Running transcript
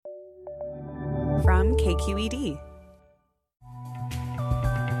from KQED.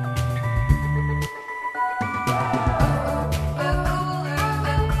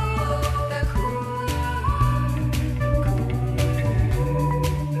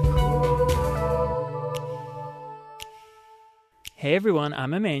 Hey everyone,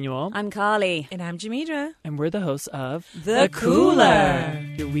 I'm Emmanuel. I'm Carly. And I'm Jamidra. And we're the hosts of The Cooler,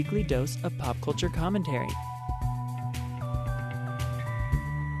 your weekly dose of pop culture commentary.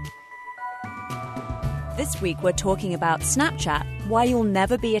 This week we're talking about Snapchat, why you'll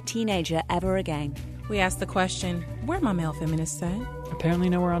never be a teenager ever again. We asked the question, where my male feminists at? Apparently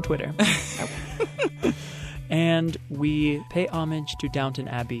nowhere on Twitter. And we pay homage to Downton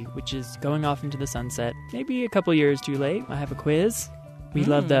Abbey, which is going off into the sunset. Maybe a couple years too late. I have a quiz. We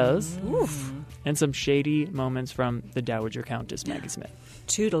love those. Oof. And some shady moments from the Dowager Countess Maggie Smith.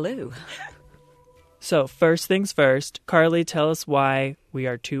 Toodaloo. So first things first, Carly, tell us why we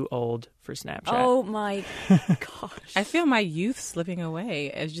are too old for Snapchat. Oh my gosh. I feel my youth slipping away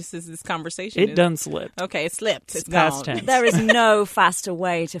as this conversation It is. done slipped. Okay, it slipped. It's past gone. tense. There is no faster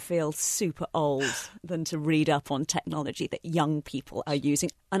way to feel super old than to read up on technology that young people are using.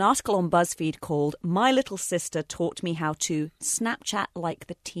 An article on BuzzFeed called My Little Sister Taught Me How to Snapchat Like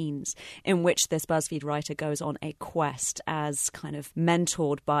the Teens, in which this BuzzFeed writer goes on a quest as kind of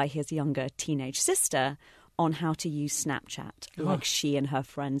mentored by his younger teenage sister on how to use Snapchat like she and her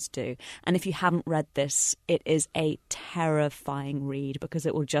friends do. And if you haven't read this, it is a terrifying read because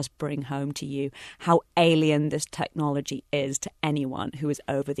it will just bring home to you how alien this technology is to anyone who is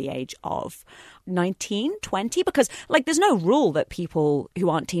over the age of 19, 20. Because, like, there's no rule that people who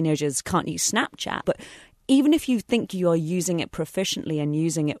aren't teenagers can't use Snapchat, but even if you think you are using it proficiently and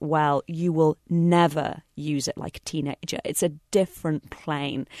using it well, you will never use it like a teenager. It's a different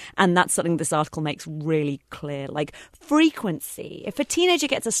plane. And that's something this article makes really clear. Like frequency. If a teenager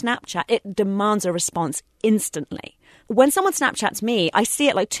gets a Snapchat, it demands a response instantly. When someone Snapchats me, I see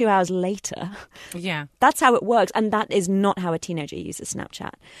it like 2 hours later. Yeah. That's how it works. And that is not how a teenager uses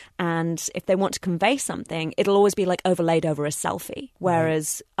Snapchat. And if they want to convey something, it'll always be like overlaid over a selfie.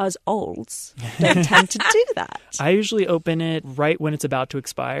 Whereas us olds don't tend to do that. I usually open it right when it's about to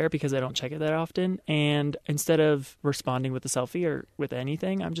expire because I don't check it that often. And instead of responding with a selfie or with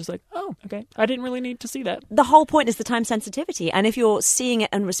anything, I'm just like, oh, okay. I didn't really need to see that. The whole point is the time sensitivity. And if you're seeing it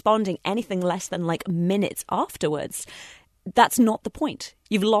and responding anything less than like minutes afterwards, that's not the point.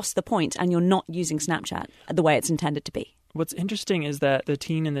 You've lost the point and you're not using Snapchat the way it's intended to be. What's interesting is that the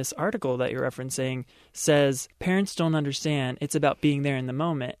teen in this article that you're referencing says parents don't understand. It's about being there in the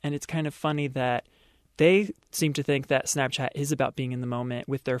moment. And it's kind of funny that they seem to think that Snapchat is about being in the moment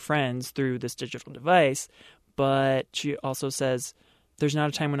with their friends through this digital device. But she also says, there's not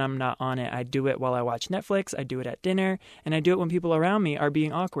a time when I'm not on it. I do it while I watch Netflix. I do it at dinner. And I do it when people around me are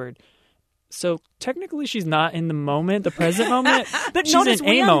being awkward. So technically she's not in the moment, the present moment. But she's not as in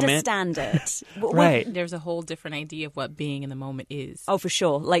we a moment. understand it. Right. There's a whole different idea of what being in the moment is. Oh, for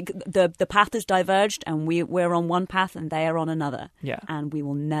sure. Like the path is diverged and we're on one path and they are on another. Yeah. And we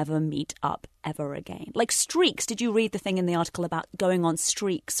will never meet up ever again. Like streaks. Did you read the thing in the article about going on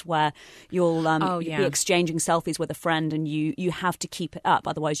streaks where you'll be exchanging selfies with a friend and you have to keep it up,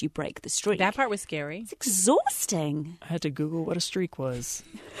 otherwise you break the streak? That part was scary. It's exhausting. I had to Google what a streak was.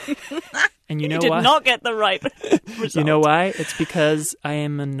 And you know You did why? not get the right result. You know why? It's because I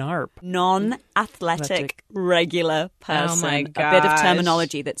am a NARP. Non-athletic, regular person. Oh my A bit of gosh.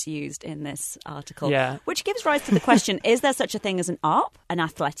 terminology that's used in this article. Yeah. Which gives rise to the question, is there such a thing as an ARP, an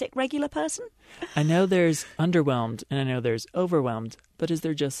athletic regular person? I know there's underwhelmed and I know there's overwhelmed, but is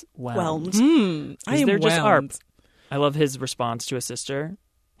there just whelmed? I Is am there just whelmed. ARP? I love his response to his sister.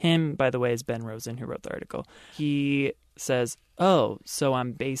 Him, by the way, is Ben Rosen, who wrote the article. He says, oh, so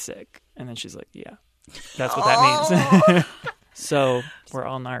I'm basic. And then she's like, yeah, that's what that means. So we're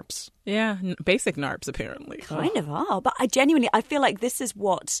all NARPs. Yeah, basic NARPs apparently. Kind of are. But I feel like this is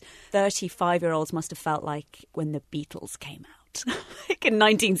what 35-year-olds must have felt like when the Beatles came out. Like in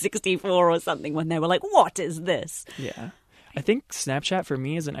 1964 or something, when they were like, what is this? Yeah. I think Snapchat for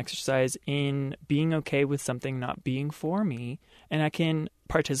me is an exercise in being okay with something not being for me. And I can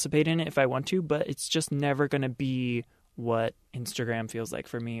participate in it if I want to, but it's just never going to be what Instagram feels like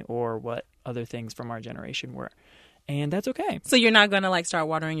for me or what other things from our generation were. And that's okay. So you're not going to like start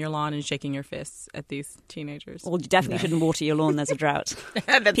watering your lawn and shaking your fists at these teenagers? Well, you definitely shouldn't water your lawn. There's a drought.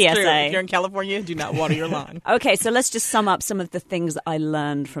 That's PSA. true. If you're in California, do not water your lawn. Okay, so let's just sum up some of the things that I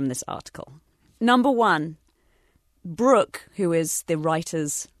learned from this article. Number one, Brooke, who is the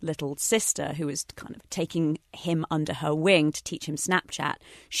writer's little sister, who is kind of taking him under her wing to teach him Snapchat,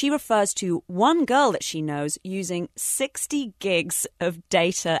 she refers to one girl that she knows using 60 gigs of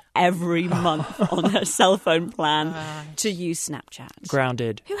data every month on her cell phone plan to use Snapchat.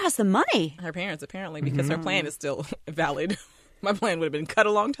 Grounded. Who has the money? Her parents, apparently, because her plan is still valid. My plan would have been cut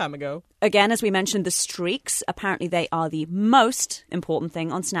a long time ago. Again, as we mentioned, the streaks, apparently they are the most important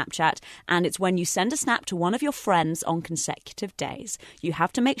thing on Snapchat. And it's when you send a snap to one of your friends on consecutive days, you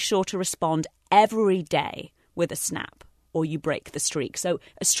have to make sure to respond every day with a snap or you break the streak. So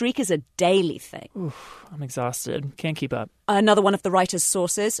a streak is a daily thing. Oof, I'm exhausted. Can't keep up. Another one of the writer's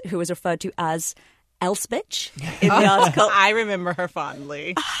sources, who is referred to as Elsbitch in the article. I remember her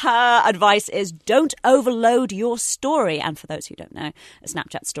fondly. Her advice is don't overload your story. And for those who don't know, a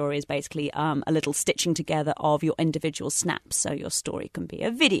Snapchat story is basically a little stitching together of your individual snaps. So your story can be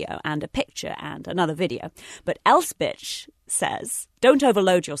a video and a picture and another video. But Elsbitch says, don't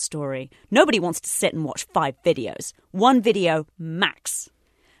overload your story. Nobody wants to sit and watch 5 videos. 1 video max.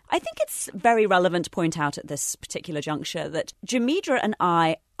 I think it's very relevant to point out at this particular juncture that Jamidra and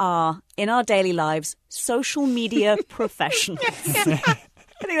I are, in our daily lives, social media professionals. I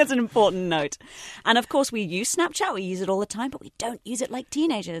think that's an important note. And of course, we use Snapchat, we use it all the time, but we don't use it like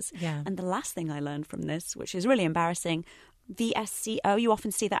teenagers. Yeah. And the last thing I learned from this, which is really embarrassing, VSCO, you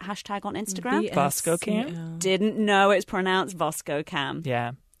often see that hashtag on Instagram. VSCO. Didn't know it's pronounced VoscoCam.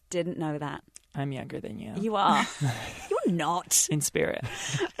 Yeah, Didn't know that. I'm younger than you. You are. You're not. In spirit.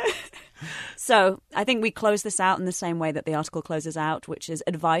 So I think we close this out in the same way that the article closes out, which is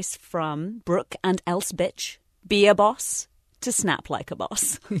advice from Brooke and Elsbitch. Be a boss to snap like a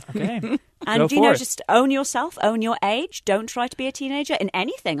boss. Okay. And, Go you know, forth. just own yourself, own your age. Don't try to be a teenager in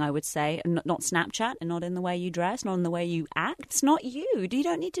anything, I would say. And not Snapchat, and not in the way you dress, not in the way you act. It's not you. You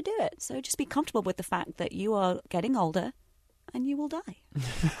don't need to do it. So just be comfortable with the fact that you are getting older and you will die.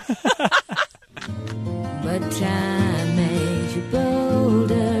 But time makes you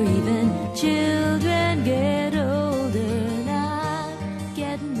bolder, even children get older, and I'm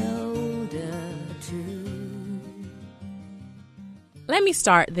getting older too. Let me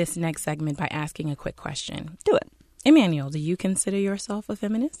start this next segment by asking a quick question. Do it. Emmanuel, do you consider yourself a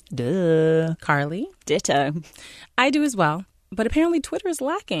feminist? Duh. Carly? Ditto. I do as well. But apparently Twitter is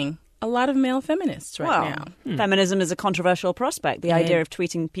lacking a lot of male feminists right now. Feminism is a controversial prospect. The idea of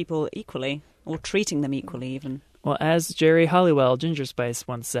tweeting people equally, or treating them equally even. Well, as Jerry Halliwell, Ginger Spice,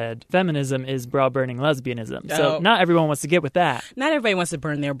 once said, feminism is bra-burning lesbianism. So not everyone wants to get with that. Not everybody wants to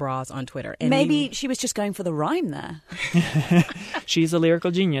burn their bras on Twitter. And Maybe she was just going for the rhyme there. She's a lyrical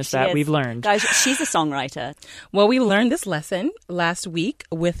genius that Yes. we've learned. Guys, she's a songwriter. Well, we learned this lesson last week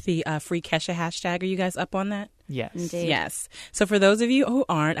with the Free Kesha hashtag. Are you guys up on that? Yes. Indeed. Yes. So for those of you who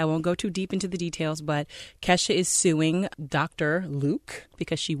aren't, I won't go too deep into the details, but Kesha is suing Dr. Luke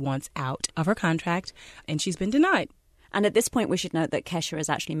because she wants out of her contract, and she's been denied. And at this point, we should note that Kesha is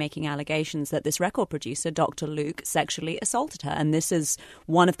actually making allegations that this record producer, Dr. Luke, sexually assaulted her. And this is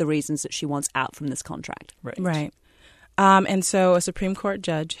one of the reasons that she wants out from this contract. Right. And so a Supreme Court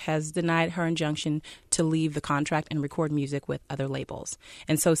judge has denied her injunction to leave the contract and record music with other labels.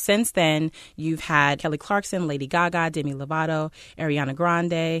 And so since then, you've had Kelly Clarkson, Lady Gaga, Demi Lovato, Ariana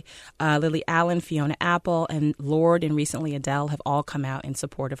Grande, Lily Allen, Fiona Apple, and Lorde, and recently Adele have all come out in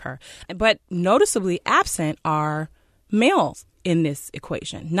support of her. But noticeably absent are males in this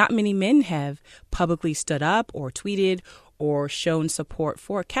equation. Not many men have publicly stood up or tweeted or shown support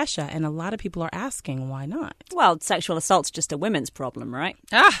for Kesha, and a lot of people are asking why not. Well, sexual assault's just a women's problem, right?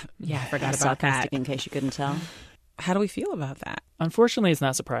 Yeah, I forgot about that. Sarcastic, in case you couldn't tell. How do we feel about that? Unfortunately, it's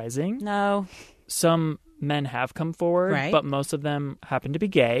not surprising. No. Some men have come forward, Right. but most of them happen to be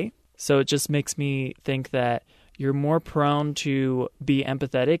gay. So it just makes me think that you're more prone to be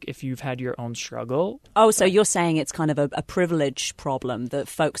empathetic if you've had your own struggle. Oh, so you're saying it's kind of a privilege problem that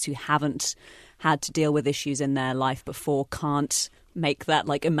folks who haven't had to deal with issues in their life before can't make that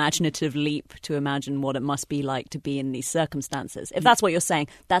like imaginative leap to imagine what it must be like to be in these circumstances. If that's what you're saying,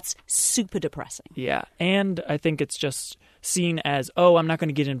 that's super depressing. Yeah, and I think it's just seen as, oh, I'm not going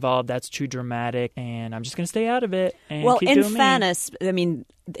to get involved. That's too dramatic, and I'm just going to stay out of it. And Well, keep in doing me. fairness, I mean,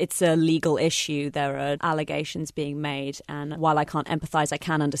 it's a legal issue. There are allegations being made. And while I can't empathize, I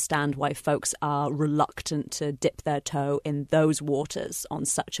can understand why folks are reluctant to dip their toe in those waters on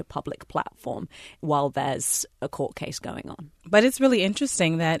such a public platform while there's a court case going on. But it's really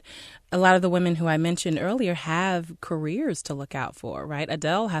interesting that a lot of the women who I mentioned earlier have careers to look out for, right?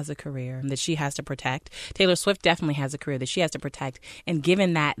 Adele has a career that she has to protect. Taylor Swift definitely has a career that she has to protect. And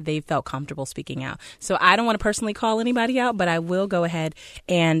given that, they felt comfortable speaking out. So I don't want to personally call anybody out, but I will go ahead.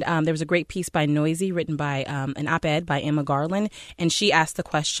 And there was a great piece by Noisy written by an op-ed by Emma Garland. And she asked the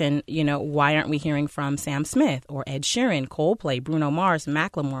question, why aren't we hearing from Sam Smith or Ed Sheeran, Coldplay, Bruno Mars,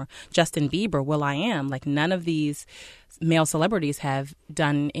 Macklemore, Justin Bieber, will.i.am? Like, none of these male celebrities have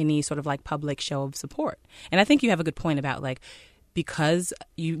done any sort of like public show of support. And I think you have a good point about like, because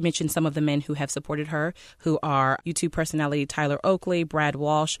you mentioned some of the men who have supported her, who are YouTube personality Tyler Oakley, Brad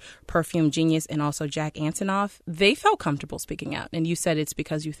Walsh, Perfume Genius, and also Jack Antonoff, they felt comfortable speaking out. And you said it's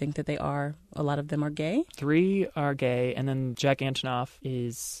because you think that a lot of them are gay? 3 are gay, and then Jack Antonoff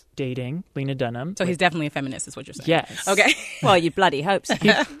is dating Lena Dunham. So he's definitely a feminist, is what you're saying. Yes. Okay. Well, you bloody hope so.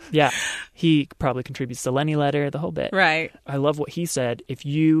 He probably contributes to Lenny Letter, the whole bit. Right. I love what he said. If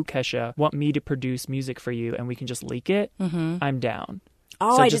you, Kesha, want me to produce music for you and we can just leak it, I'm down.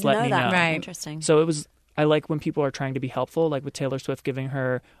 Oh, So I just didn't let know me that. know. Right. Interesting. So I like when people are trying to be helpful, like with Taylor Swift giving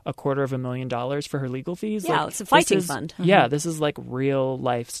her $250,000 for her legal fees. Yeah, Like, it's a fighting this is- fund. Yeah, this is like real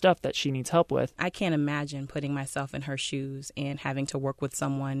life stuff that she needs help with. I can't imagine putting myself in her shoes and having to work with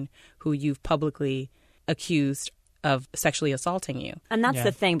someone who you've publicly accused of sexually assaulting you. And that's Yeah.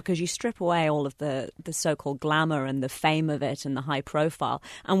 the thing, because you strip away all of the so-called glamour and the fame of it and the high profile.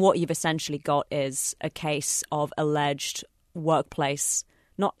 And what you've essentially got is a case of alleged workplace,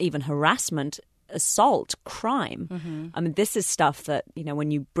 not even harassment, assault, crime. I mean, this is stuff that, when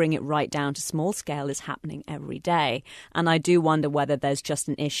you bring it right down to small scale, is happening every day. And I do wonder whether there's just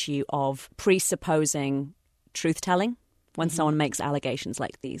an issue of presupposing truth-telling when someone makes allegations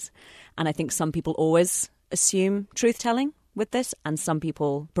like these. And I think some people always assume truth-telling with this, and some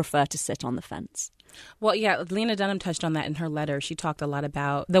people prefer to sit on the fence. Well, yeah, Lena Dunham touched on that in her letter. She talked a lot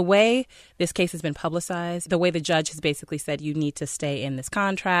about the way this case has been publicized, the way the judge has basically said you need to stay in this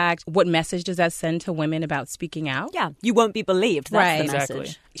contract. What message does that send to women about speaking out? Yeah, you won't be believed. That's Right. the Exactly.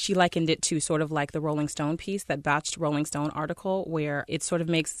 message. She likened it to sort of like the Rolling Stone piece, that botched Rolling Stone article, where it sort of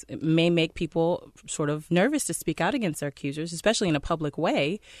may make people sort of nervous to speak out against their accusers, especially in a public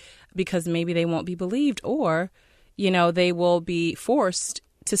way, because maybe they won't be believed, or, they will be forced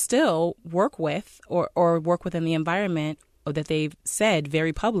to still work with or work within the environment that they've said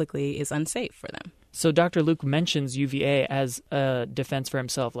very publicly is unsafe for them. So Dr. Luke mentions UVA as a defense for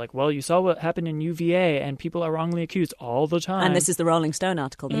himself. Like, well, you saw what happened in UVA and people are wrongly accused all the time. And this is the Rolling Stone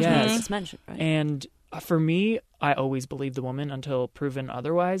article that you just mentioned, right? And for me, I always believe the woman until proven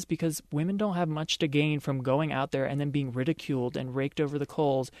otherwise, because women don't have much to gain from going out there and then being ridiculed and raked over the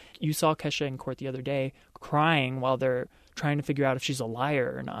coals. You saw Kesha in court the other day crying while they're trying to figure out if she's a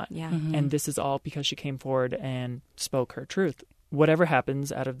liar or not. Yeah. And this is all because she came forward and spoke her truth. Whatever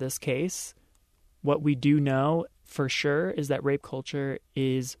happens out of this case, what we do know for sure is that rape culture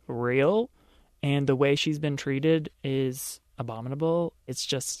is real, and the way she's been treated is abominable. It's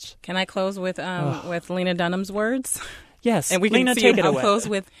just... Can I close with Lena Dunham's words? Yes, And we can Lena, see take it I'll away. close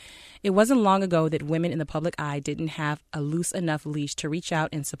with, it wasn't long ago that women in the public eye didn't have a loose enough leash to reach out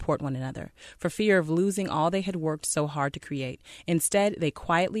and support one another, for fear of losing all they had worked so hard to create. Instead, they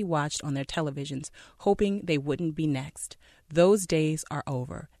quietly watched on their televisions, hoping they wouldn't be next. Those days are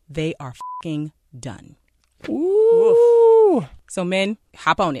over. They are f***ing done. Ooh. So men,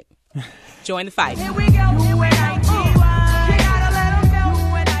 hop on it. Join the fight. Here we go. You and I, G-Y. You gotta let 'em know.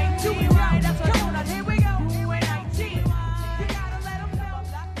 You and I, G-Y. Come on, here we go. You and I, G-Y. You gotta let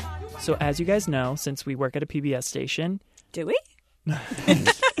 'em know. So as you guys know, since we work at a PBS station, Do we?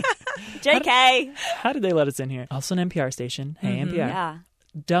 JK. how did they let us in here? Also an NPR station. Hey, NPR. Yeah.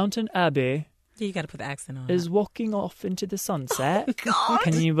 Downton Abbey You got to put the accent on. is walking off into the sunset.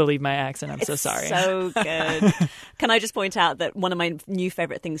 Can you believe my accent? I'm so sorry. So good. Can I just point out that one of my new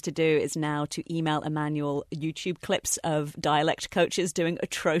favourite things to do is now to email Emmanuel YouTube clips of dialect coaches doing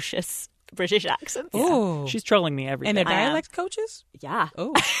atrocious British accents. Oh, She's trolling me every and day. they're I am. dialect coaches? Yeah.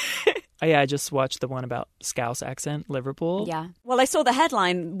 Oh, Oh, yeah, I just watched the one about Scouse accent, Liverpool. Yeah. Well, I saw the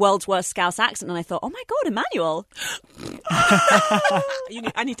headline, World's Worst Scouse Accent, and I thought, oh my God, Emmanuel.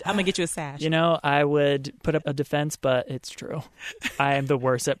 I'm going to get you a sash. You know, I would put up a defense, but it's true. I am the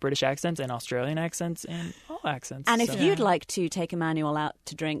worst at British accents and Australian accents and all accents. And if so- you'd like to take Emmanuel out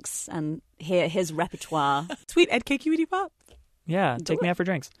to drinks and hear his repertoire, Tweet at KQED Pop. Yeah, take me out for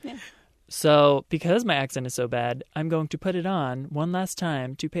drinks. Yeah. So, because my accent is so bad, I'm going to put it on one last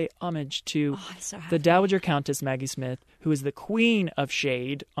time to pay homage to I'm so happy. the Dowager Countess Maggie Smith, who is the queen of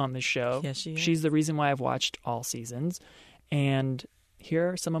shade on the show. Yes, she is. She's the reason why I've watched all seasons. And here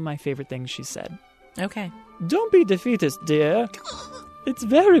are some of my favorite things she said. Okay. Don't be defeatist, dear. It's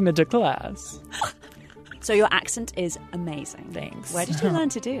very middle class. So your accent is amazing. Thanks. Where did you learn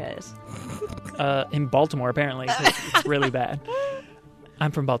to do it? In Baltimore, apparently. 'Cause it's really bad.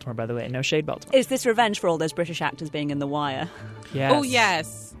 I'm from Baltimore, by the way. No shade, Baltimore. Is this revenge for all those British actors being in The Wire? Yes. Oh,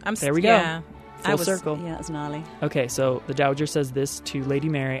 yes. There we go. Yeah. Full circle. Yeah, that's gnarly. Okay, so the Dowager says this to Lady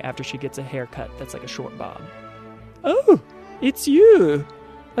Mary after she gets a haircut that's like a short bob. Oh, it's you.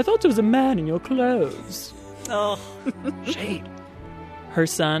 I thought there was a man in your clothes. Oh. Shade. Her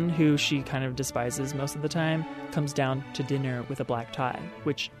son, who she kind of despises most of the time, comes down to dinner with a black tie,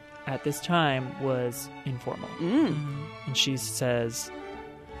 which at this time was informal. And she says,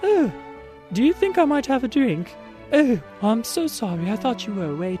 "Oh, do you think I might have a drink? Oh, I'm so sorry. I thought you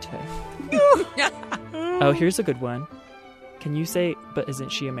were a waiter." Oh, here's a good one. Can you say, "But isn't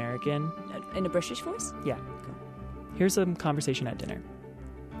she American?" In a British voice? Yeah. Here's some conversation at dinner.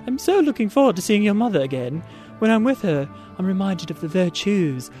 "I'm so looking forward to seeing your mother again. When I'm with her, I'm reminded of the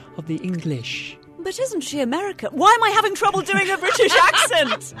virtues of the English." But isn't she American? Why am I having trouble doing a British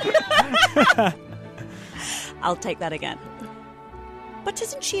accent? I'll take that again. But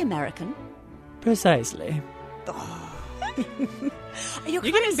isn't she American? Precisely. You're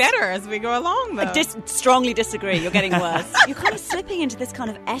getting better as we go along, though. I strongly disagree. You're getting worse. You're kind of slipping into this kind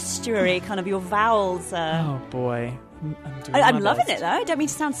of estuary, kind of your vowels. Oh, boy. I'm loving it, though. I don't mean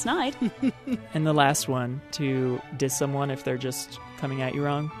to sound snide. And the last one, to diss someone if they're just coming at you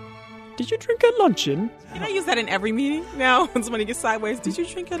wrong. "Did you drink at luncheon?" Can I use that in every meeting now? When somebody gets sideways, "Did you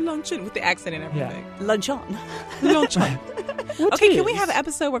drink at luncheon?" With the accent and everything. Lunch on. Luncheon. What Okay, is? can we have an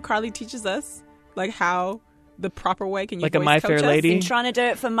episode where Carly teaches us, like, how the proper way? Can you Like a voice My coach Fair us? Lady? Been trying to do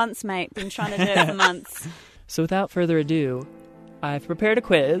it for months, mate. Been trying to do it for months. So without further ado, I've prepared a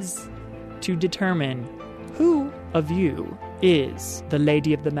quiz to determine who of you is the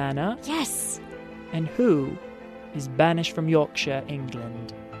lady of the manor Yes. and who is banished from Yorkshire,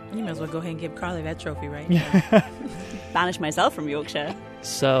 England. You might as well go ahead and give Carly that trophy, right? Banish myself from Yorkshire.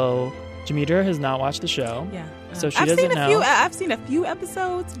 So Jamidra has not watched the show, Yeah. So she I've doesn't seen know. I've seen a few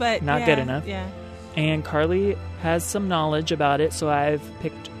episodes, but Not yeah, good enough. Yeah. and Carly has some knowledge about it, so I've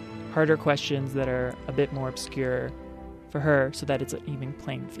picked harder questions that are a bit more obscure for her so that it's an even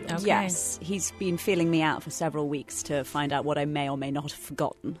playing field. Okay. Yes, he's been feeling me out for several weeks to find out what I may or may not have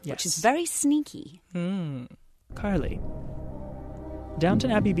forgotten, which is Yes. very sneaky. Carly.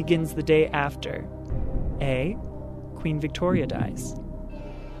 Downton Abbey begins the day after A. Queen Victoria dies.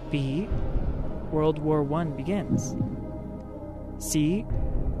 B. World War I begins. C.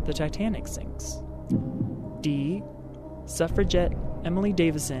 The Titanic sinks. D. Suffragette Emily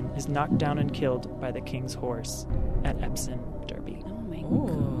Davison is knocked down and killed by the King's horse at Epsom, Derby. Oh my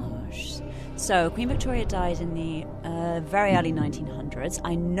gosh. So, Queen Victoria died in the very early 1900s.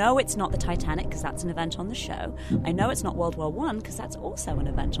 I know it's not the Titanic because that's an event on the show. I know it's not World War I because that's also an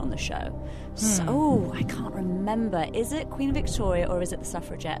event on the show. So, I can't remember. Is it Queen Victoria or is it the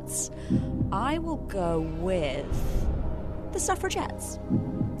suffragettes? I will go with the suffragettes.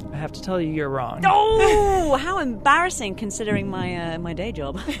 I have to tell you, you're wrong. Oh, how embarrassing considering my day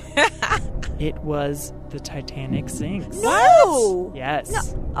job. It was the Titanic sinks. No!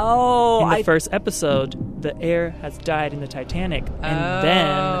 Yes. Oh, In the first episode, the heir has died in the Titanic, and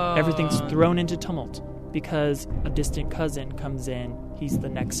then everything's thrown into tumult because a distant cousin comes in. He's the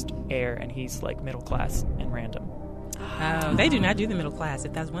next heir, and he's like middle class and random. They do not do the middle class.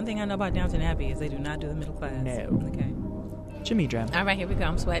 If that's one thing I know about Downton Abbey, is they do not do the middle class. No. Okay. Jamidra. All right, here we go.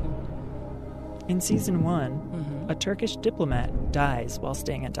 I'm sweating. In season 1, a Turkish diplomat dies while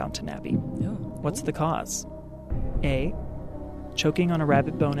staying at Downton Abbey. What's the cause? A. Choking on a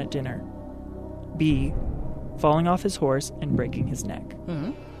rabbit bone at dinner. B. Falling off his horse and breaking his neck.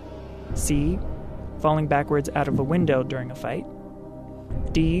 C. Falling backwards out of a window during a fight.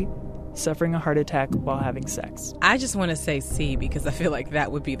 D. Suffering a heart attack while having sex. I just want to say C because I feel like that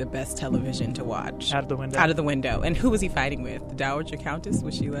would be the best television to watch. Out of the window. Out of the window. And who was he fighting with? The Dowager Countess?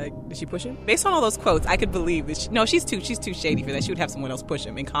 Was she like, did she push him? Based on all those quotes, I could believe that. She's too shady for that. She would have someone else push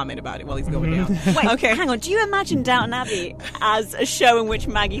him and comment about it while he's going down. Wait, okay. hang on. Do you imagine Downton Abbey as a show in which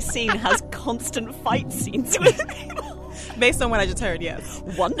Maggie Scene has constant fight scenes with people? Based on what I just heard, yes.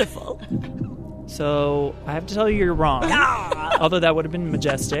 Wonderful. So, I have to tell you you're wrong. Although that would have been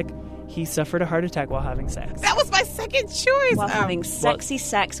majestic. He suffered a heart attack while having sex. That was my second choice. While having sexy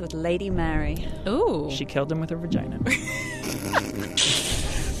sex with Lady Mary. Ooh. She killed him with her vagina.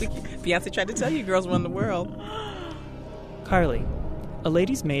 Beyonce tried to tell you girls run the world. Carly. A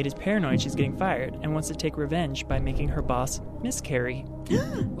lady's maid is paranoid she's getting fired and wants to take revenge by making her boss miscarry.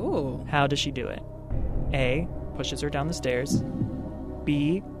 Ooh. How does she do it? A. Pushes her down the stairs.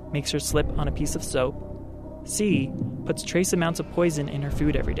 B. Makes her slip on a piece of soap. C. puts trace amounts of poison in her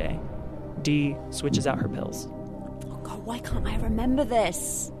food every day. D. Switches out her pills. Oh, God, why can't I remember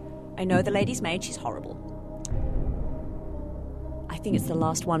this? I know the lady's maid. She's horrible. I think it's the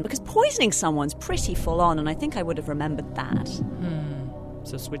last one, because poisoning someone's pretty full on, and I think I would have remembered that.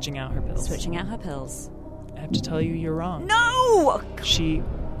 So switching out her pills. Switching out her pills. I have to tell you, you're wrong. No! She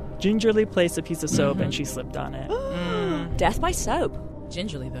gingerly placed a piece of soap and she slipped on it. Death by soap.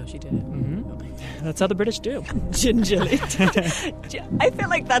 Gingerly, though, she did it. That's how the British do. Gingerly. I feel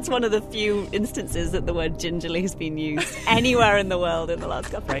like that's one of the few instances that the word gingerly has been used anywhere in the world in the last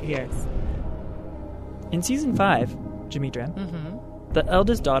couple Right of here. years. In season 5, Jamidra, the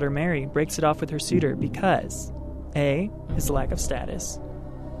eldest daughter, Mary, breaks it off with her suitor because A. his lack of status,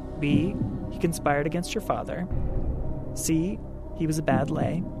 B. he conspired against her father, C. he was a bad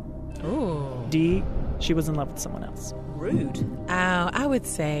lay, Ooh. D. she was in love with someone else. Rude. I would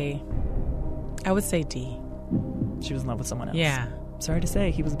say D. She was in love with someone else. Yeah. Sorry to say,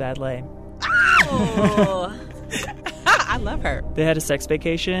 he was a bad lay. Oh. I love her. They had a sex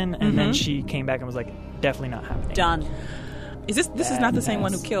vacation, and then she came back and was like, definitely not happening. Done. Is this is not the same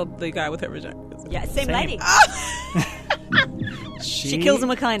one who Mess. killed the guy with her vagina? Yeah, same Same. lady. She kills him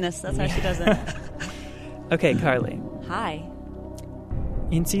with kindness. That's how she does it. Okay, Carly. Hi.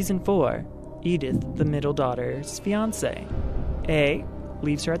 In season 4, Edith, the middle daughter's fiance, A.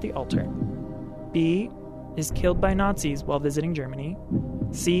 leaves her at the altar, B. is killed by Nazis while visiting Germany,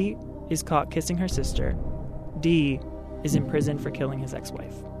 C. is caught kissing her sister, D. is imprisoned for killing his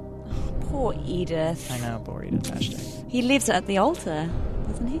ex-wife. Poor Edith. I know, poor Edith, hashtag. He lives at the altar,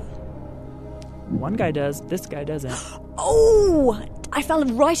 doesn't he? One guy does, this guy doesn't. Oh! I fell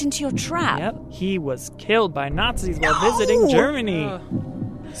right into your trap. Yep, he was killed by Nazis while visiting Germany.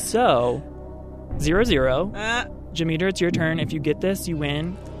 So, 0-0. Jamidra, it's your turn. If you get this, you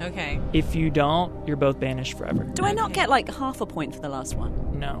win. Okay. If you don't, you're both banished forever. Do I not get like half a point for the last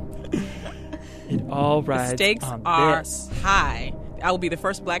one? No. It all The rides stakes on are this. high. I will be the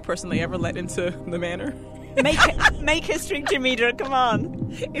first black person they ever let into the manor. Make history, Jamidra. Come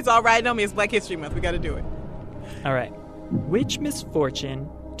on. It's all right on me. It's Black History Month. We got to do it. All right. Which misfortune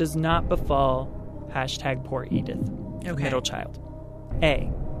does not befall hashtag poor Edith, the Okay. middle child? A.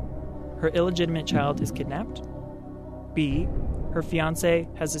 Her illegitimate child is kidnapped. B. Her fiancé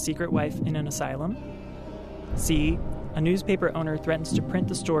has a secret wife in an asylum. C. A newspaper owner threatens to print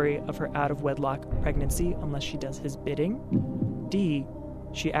the story of her out-of-wedlock pregnancy unless she does his bidding. D.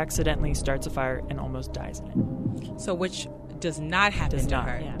 She accidentally starts a fire and almost dies in it. So which does not happen Does to not.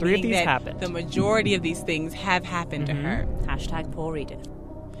 her. Yeah. 3 of Meaning these that happened. The majority of these things have happened to her. Hashtag poor Edith.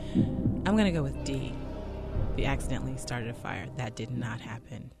 I'm going to go with D. The accidentally started a fire. That did not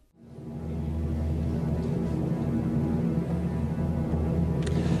happen.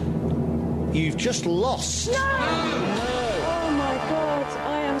 You've just lost. Oh my God,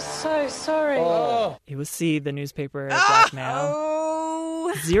 I am so sorry. It was C, the newspaper blackmail.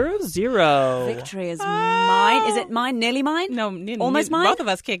 Oh. 0-0. Victory is mine. Is it mine? Nearly mine? No, Almost mine? Both of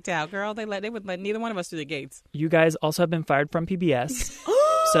us kicked out, girl. They would let neither one of us through the gates. You guys also have been fired from PBS.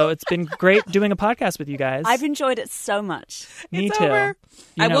 So it's been great doing a podcast with you guys. I've enjoyed it so much. Me It's too. over.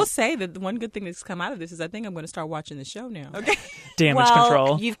 You I know- will say that the one good thing that's come out of this is I think I'm going to start watching the show now. Okay. Damage well,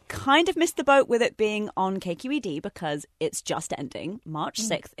 control. You've kind of missed the boat with it being on KQED because it's just ending. March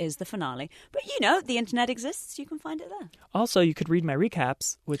 6th is the finale. But you know, the internet exists. You can find it there. Also, you could read my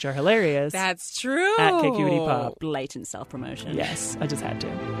recaps, which are hilarious. That's true. At KQED Pop. Blatant self-promotion. Yes, I just had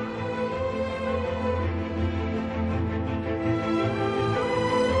to.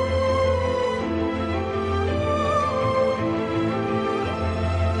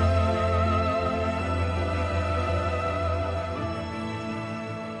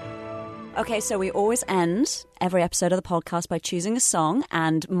 Okay, so we always end every episode of the podcast by choosing a song,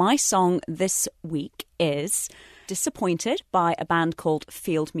 and my song this week is Disappointed by a band called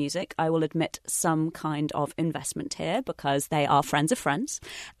Field Music. I will admit some kind of investment here because they are friends of friends,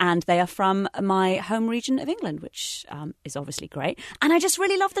 and they are from my home region of England, which is obviously great. And I just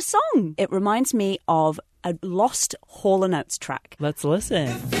really love the song. It reminds me of a lost Hall & Oates track. Let's listen.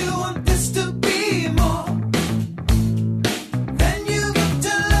 If you want this to be more, then you got to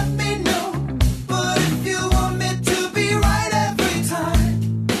let me know. But if you want me to be right every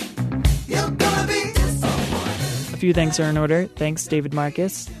time, you're gonna be disappointed. A few thanks are in order. Thanks, David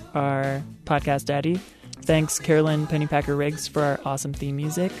Marcus, our podcast daddy. Thanks, Carolyn Pennypacker Riggs, for our awesome theme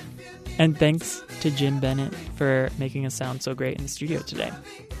music. And thanks to Jim Bennett for making us sound so great in the studio today.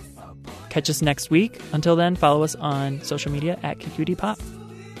 Catch us next week. Until then, follow us on social media at KQED Pop.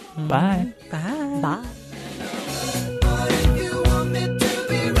 Bye. Bye. Bye.